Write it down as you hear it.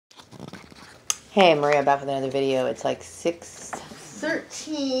Hey, Maria, back with another video. It's like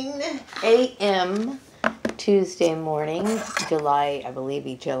 6:13 a.m. Tuesday morning, I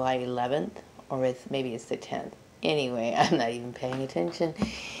believe July 11th, or maybe it's the 10th. Anyway, I'm not even paying attention.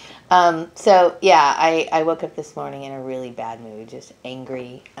 So yeah, I woke up this morning in a really bad mood, just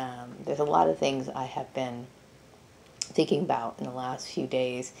angry. There's a lot of things I have been thinking about in the last few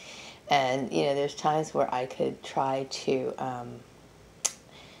days. And, there's times where I could try to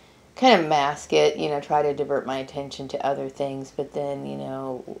kind of mask it, try to divert my attention to other things. But then,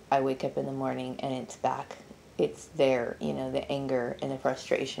 I wake up in the morning and it's back. It's there, the anger and the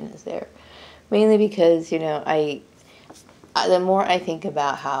frustration is there. Mainly because, the more I think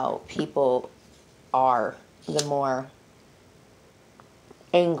about how people are, the more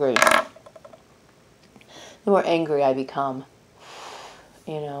angry I become.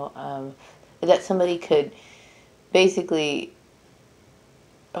 That somebody could basically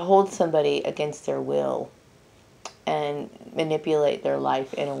hold somebody against their will and manipulate their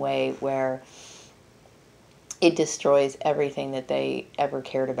life in a way where it destroys everything that they ever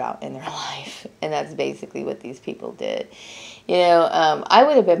cared about in their life. And that's basically what these people did. I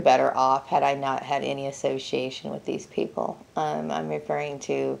would have been better off had I not had any association with these people. I'm referring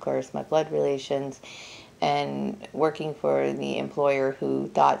to, of course, my blood relations and working for the employer who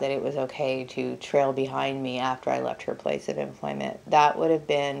thought that it was okay to trail behind me after I left her place of employment. That would have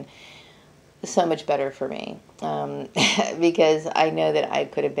been so much better for me, because I know that I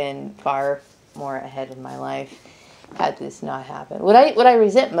could have been far more ahead in my life had this not happened. What I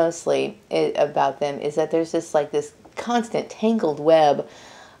resent mostly about them is that there's just like this constant tangled web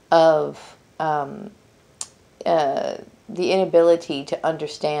of the inability to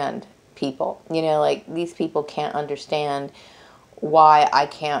understand people. Like these people can't understand why I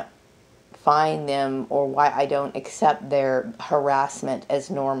can't find them or why I don't accept their harassment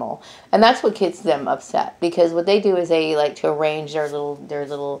as normal. And that's what gets them upset, because what they do is they like to arrange your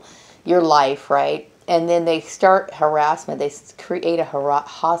life, right? And then they start harassment. They create a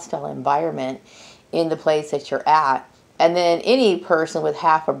hostile environment in the place that you're at. And then any person with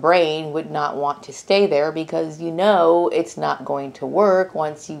half a brain would not want to stay there, because it's not going to work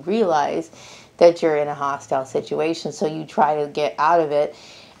once you realize that you're in a hostile situation. So you try to get out of it.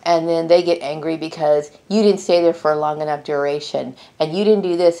 And then they get angry because you didn't stay there for a long enough duration. And you didn't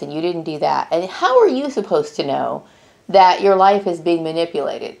do this and you didn't do that. And how are you supposed to know that your life is being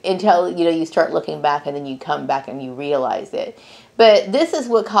manipulated until, you start looking back and then you come back and you realize it? But this is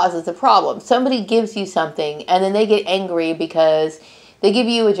what causes the problem. Somebody gives you something and then they get angry because they give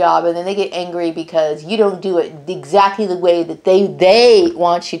you a job, and then they get angry because you don't do it exactly the way that they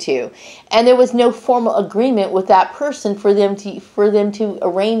want you to. And there was no formal agreement with that person for them to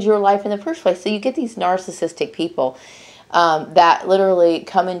arrange your life in the first place. So you get these narcissistic people that literally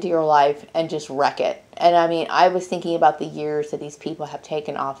come into your life and just wreck it. And I mean, I was thinking about the years that these people have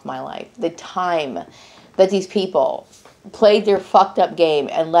taken off my life, the time that these people played their fucked up game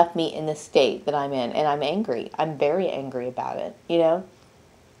and left me in the state that I'm in. And I'm angry. I'm very angry about it,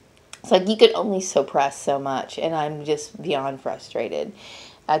 It's like you could only suppress so much, and I'm just beyond frustrated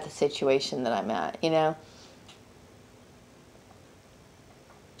at the situation that I'm at,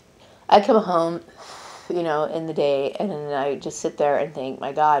 I come home, in the day, and then I just sit there and think,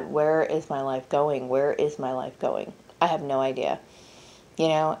 my God, where is my life going? Where is my life going? I have no idea.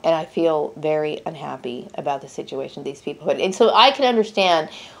 And I feel very unhappy about the situation these people put in. And so I can understand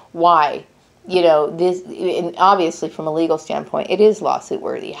why, this, and obviously from a legal standpoint, it is lawsuit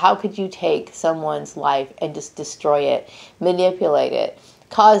worthy. How could you take someone's life and just destroy it, manipulate it,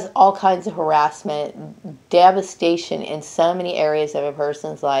 cause all kinds of harassment, devastation in so many areas of a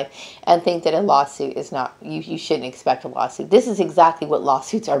person's life, and think that a lawsuit is not, you shouldn't expect a lawsuit? This is exactly what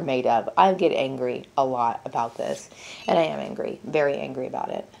lawsuits are made of. I get angry a lot about this, and I am angry, very angry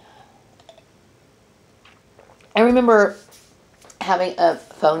about it. I remember having a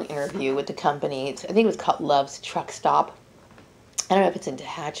phone interview with the company. I think it was called Love's Truck Stop. I don't know if it's in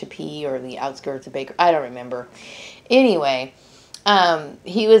Tehachapi or the outskirts of Baker. I don't remember. Anyway,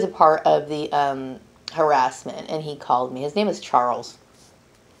 he was a part of the harassment, and he called me. His name is Charles.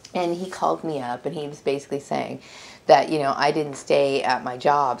 And he called me up, and he was basically saying that, I didn't stay at my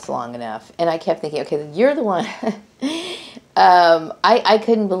jobs long enough. And I kept thinking, okay, you're the one. I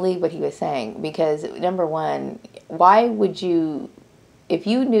couldn't believe what he was saying, because, number one, why would you, if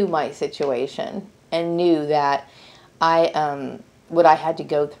you knew my situation and knew that what I had to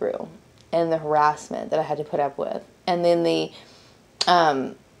go through and the harassment that I had to put up with, and then the,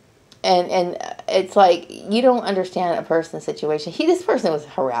 and it's like, you don't understand a person's situation. This person was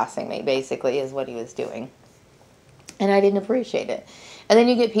harassing me, basically, is what he was doing. And I didn't appreciate it. And then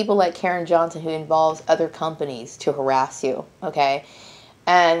you get people like Karen Johnson who involves other companies to harass you, okay?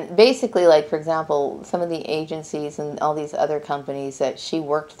 And basically, like, for example, some of the agencies and all these other companies that she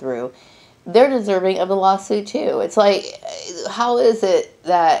worked through, they're deserving of a lawsuit too. It's like, how is it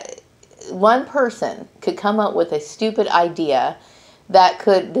that one person could come up with a stupid idea that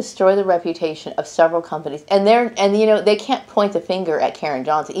could destroy the reputation of several companies, and they can't point the finger at Karen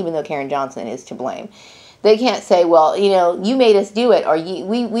Johnson, even though Karen Johnson is to blame. They can't say, well, you made us do it, or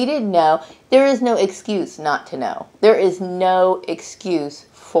we didn't know. There is no excuse not to know. There is no excuse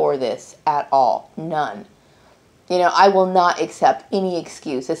for this at all. None. I will not accept any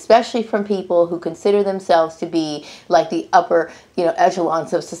excuse, especially from people who consider themselves to be like the upper,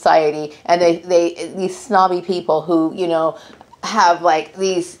 echelons of society, and these snobby people who, have like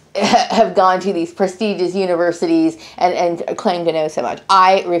these have gone to these prestigious universities and claim to know so much.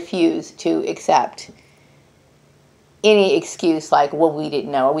 I refuse to accept any excuse like, well, we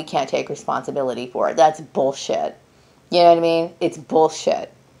didn't know, or we can't take responsibility for it. That's bullshit. You know what I mean? It's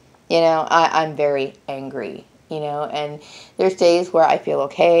bullshit. I'm very angry, and there's days where I feel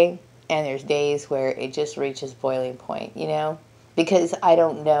okay, and there's days where it just reaches boiling point, because I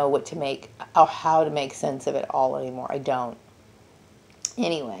don't know what to make or how to make sense of it all anymore. I don't.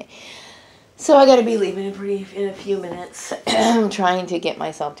 Anyway, so I got to be leaving in a few minutes. I'm trying to get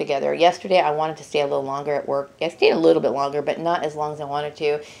myself together. Yesterday, I wanted to stay a little longer at work. I stayed a little bit longer, but not as long as I wanted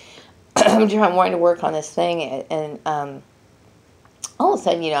to. I'm wanting to work on this thing, and all of a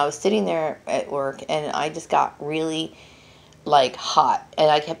sudden, I was sitting there at work, and I just got really, like, hot. And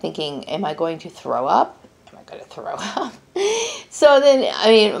I kept thinking, am I going to throw up? Am I going to throw up? So then,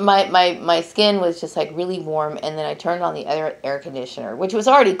 my skin was just, like, really warm, and then I turned on the other air conditioner, which was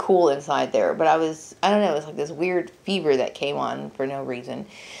already cool inside there, but I don't know, it was like this weird fever that came on for no reason.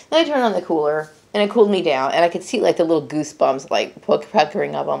 Then I turned on the cooler, and it cooled me down, and I could see, like, the little goosebumps, like,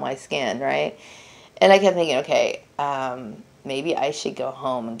 puckering up on my skin, right? And I kept thinking, okay, maybe I should go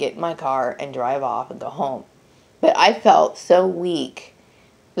home and get in my car and drive off and go home. But I felt so weak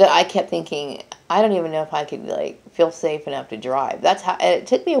that I kept thinking, I don't even know if I could, like, feel safe enough to drive. That's how, and it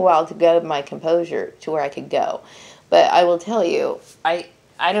took me a while to go to my composure to where I could go. But I will tell you, I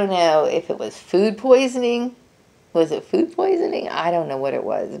don't know if it was food poisoning. Was it food poisoning? I don't know what it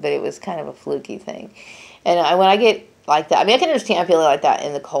was, but it was kind of a fluky thing. And when I get like that, I can understand feeling like that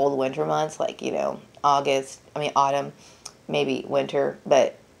in the cold winter months, like, autumn, maybe winter,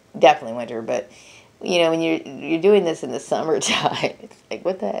 but definitely winter. But, when you're doing this in the summertime, it's like,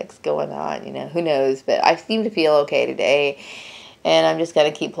 what the heck's going on? Who knows? But I seem to feel okay today, and I'm just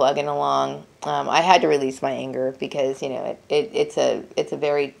going to keep plugging along. I had to release my anger because, it's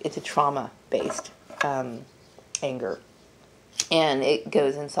a trauma-based anger, and it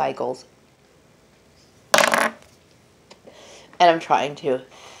goes in cycles. And I'm trying to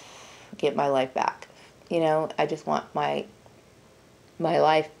get my life back. I just want my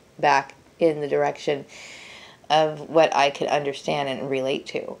life back in the direction of what I could understand and relate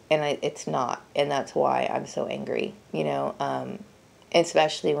to. And it's not. And that's why I'm so angry,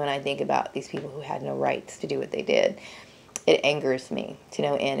 especially when I think about these people who had no rights to do what they did. It angers me to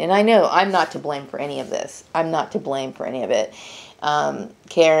no end. And I know I'm not to blame for any of this. I'm not to blame for any of it.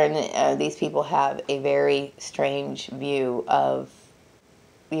 Karen, these people have a very strange view of,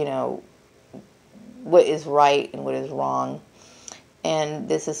 what is right and what is wrong. And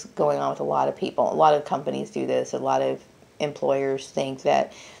this is going on with a lot of people. A lot of companies do this. A lot of employers think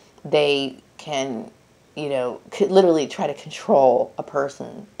that they can, could literally try to control a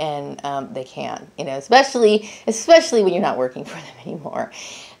person, and they can, especially when you're not working for them anymore.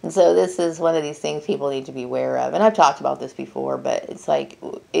 And so this is one of these things people need to be aware of. And I've talked about this before, but it's like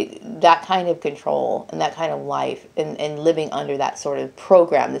that kind of control and that kind of life and living under that sort of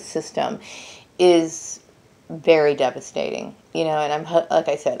program, the system, is very devastating, and I'm, like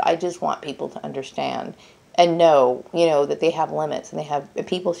I said, I just want people to understand and know, that they have limits, and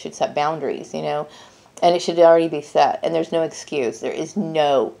people should set boundaries, and it should already be set, and there's no excuse. There is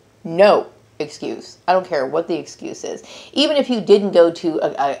no excuse. I don't care what the excuse is. Even if you didn't go to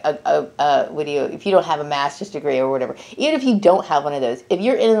if you don't have a master's degree or whatever, even if you don't have one of those, if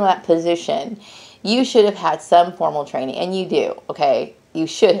you're in that position, you should have had some formal training, and you do, okay? You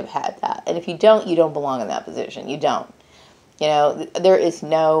should have had that. And if you don't belong in that position. You don't. There is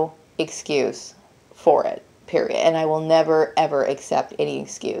no excuse for it, period. And I will never, ever accept any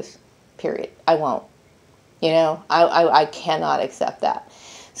excuse, period. I won't. I cannot accept that.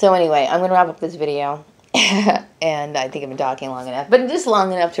 So anyway, I'm going to wrap up this video. And I think I've been talking long enough. But just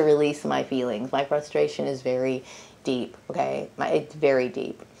long enough to release my feelings. My frustration is very deep, okay? It's very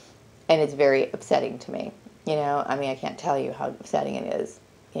deep. And it's very upsetting to me. You know, I mean, I can't tell you how upsetting it is.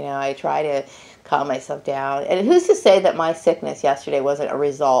 You know, I try to calm myself down. And who's to say that my sickness yesterday wasn't a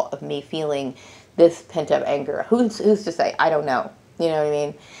result of me feeling this pent up anger? Who's to say? I don't know. You know what I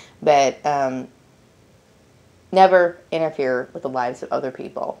mean? But never interfere with the lives of other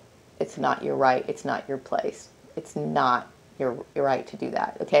people. It's not your right. It's not your place. It's not your right to do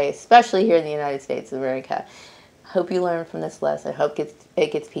that. Okay? Especially here in the United States of America. Hope you learn from this lesson. I hope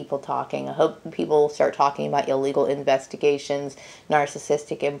it gets people talking. I hope people start talking about illegal investigations,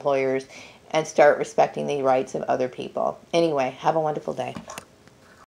 narcissistic employers, and start respecting the rights of other people. Anyway, have a wonderful day.